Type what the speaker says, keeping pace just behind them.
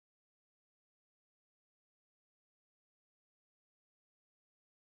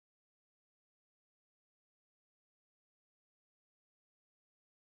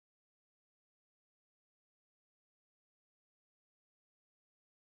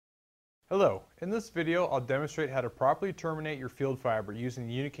Hello, in this video I'll demonstrate how to properly terminate your field fiber using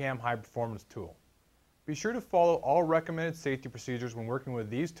the UniCam high performance tool. Be sure to follow all recommended safety procedures when working with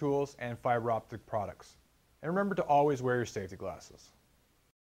these tools and fiber optic products. And remember to always wear your safety glasses.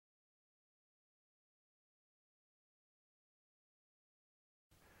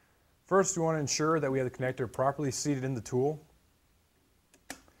 First, we want to ensure that we have the connector properly seated in the tool.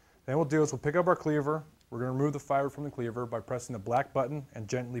 Then what we'll do is we'll pick up our cleaver. We're going to remove the fiber from the cleaver by pressing the black button and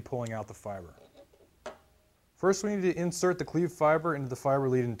gently pulling out the fiber. First, we need to insert the cleaved fiber into the fiber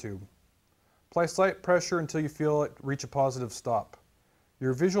lead-in tube. Apply slight pressure until you feel it reach a positive stop.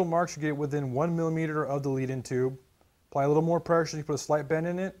 Your visual mark should get within 1 millimeter of the lead-in tube. Apply a little more pressure, you put a slight bend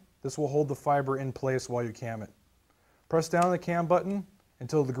in it. This will hold the fiber in place while you cam it. Press down on the cam button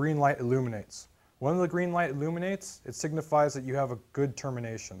until the green light illuminates. When the green light illuminates, it signifies that you have a good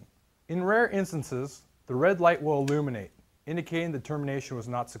termination. In rare instances, the red light will illuminate, indicating the termination was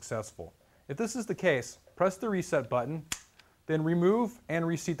not successful. If this is the case, press the reset button, then remove and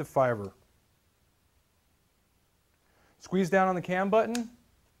reseat the fiber. Squeeze down on the cam button,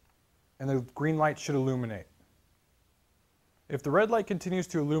 and the green light should illuminate. If the red light continues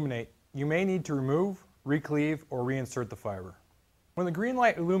to illuminate, you may need to remove, recleave, or reinsert the fiber. When the green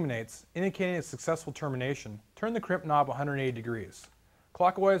light illuminates, indicating a successful termination, turn the crimp knob 180 degrees.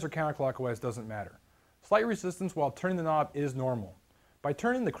 Clockwise or counterclockwise doesn't matter. Slight resistance while turning the knob is normal. By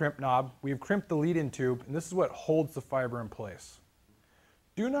turning the crimp knob, we have crimped the lead-in tube, and this is what holds the fiber in place.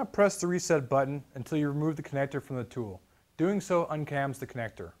 Do not press the reset button until you remove the connector from the tool. Doing so uncams the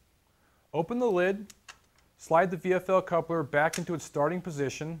connector. Open the lid, slide the VFL coupler back into its starting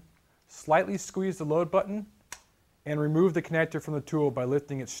position, slightly squeeze the load button, and remove the connector from the tool by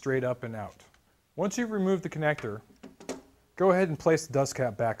lifting it straight up and out. Once you've removed the connector, go ahead and place the dust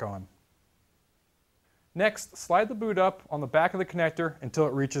cap back on. Next, slide the boot up on the back of the connector until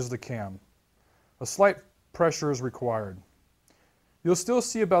it reaches the cam. A slight pressure is required. You'll still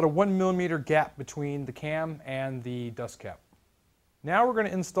see about a 1 millimeter gap between the cam and the dust cap. Now we're going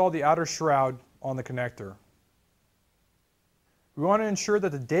to install the outer shroud on the connector. We want to ensure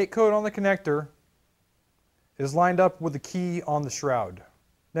that the date code on the connector is lined up with the key on the shroud.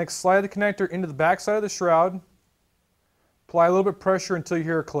 Next, slide the connector into the back side of the shroud. Apply a little bit of pressure until you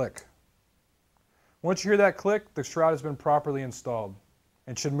hear a click. Once you hear that click, the shroud has been properly installed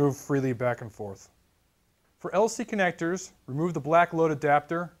and should move freely back and forth. For LC connectors, remove the black load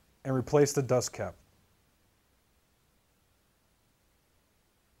adapter and replace the dust cap.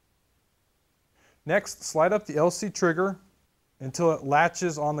 Next, slide up the LC trigger until it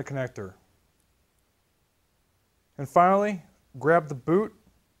latches on the connector. And finally, grab the boot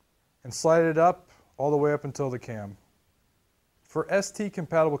and slide it up all the way up until the cam. For ST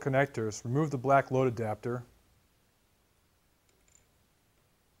compatible connectors, remove the black load adapter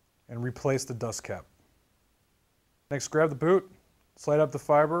and replace the dust cap. Next, grab the boot, slide up the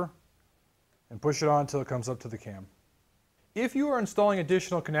fiber, and push it on until it comes up to the cam. If you are installing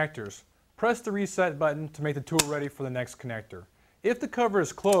additional connectors, press the reset button to make the tool ready for the next connector. If the cover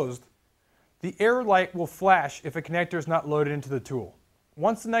is closed, the error light will flash if a connector is not loaded into the tool.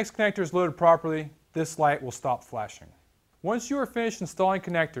 Once the next connector is loaded properly, this light will stop flashing. Once you are finished installing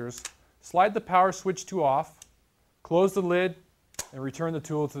connectors, slide the power switch to off, close the lid, and return the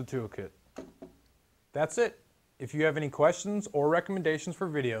tool to the toolkit. That's it. If you have any questions or recommendations for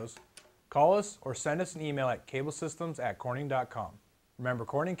videos, call us or send us an email at cablesystems@corning.com. Remember,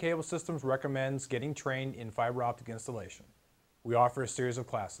 Corning Cable Systems recommends getting trained in fiber optic installation. We offer a series of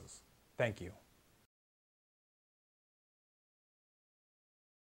classes. Thank you.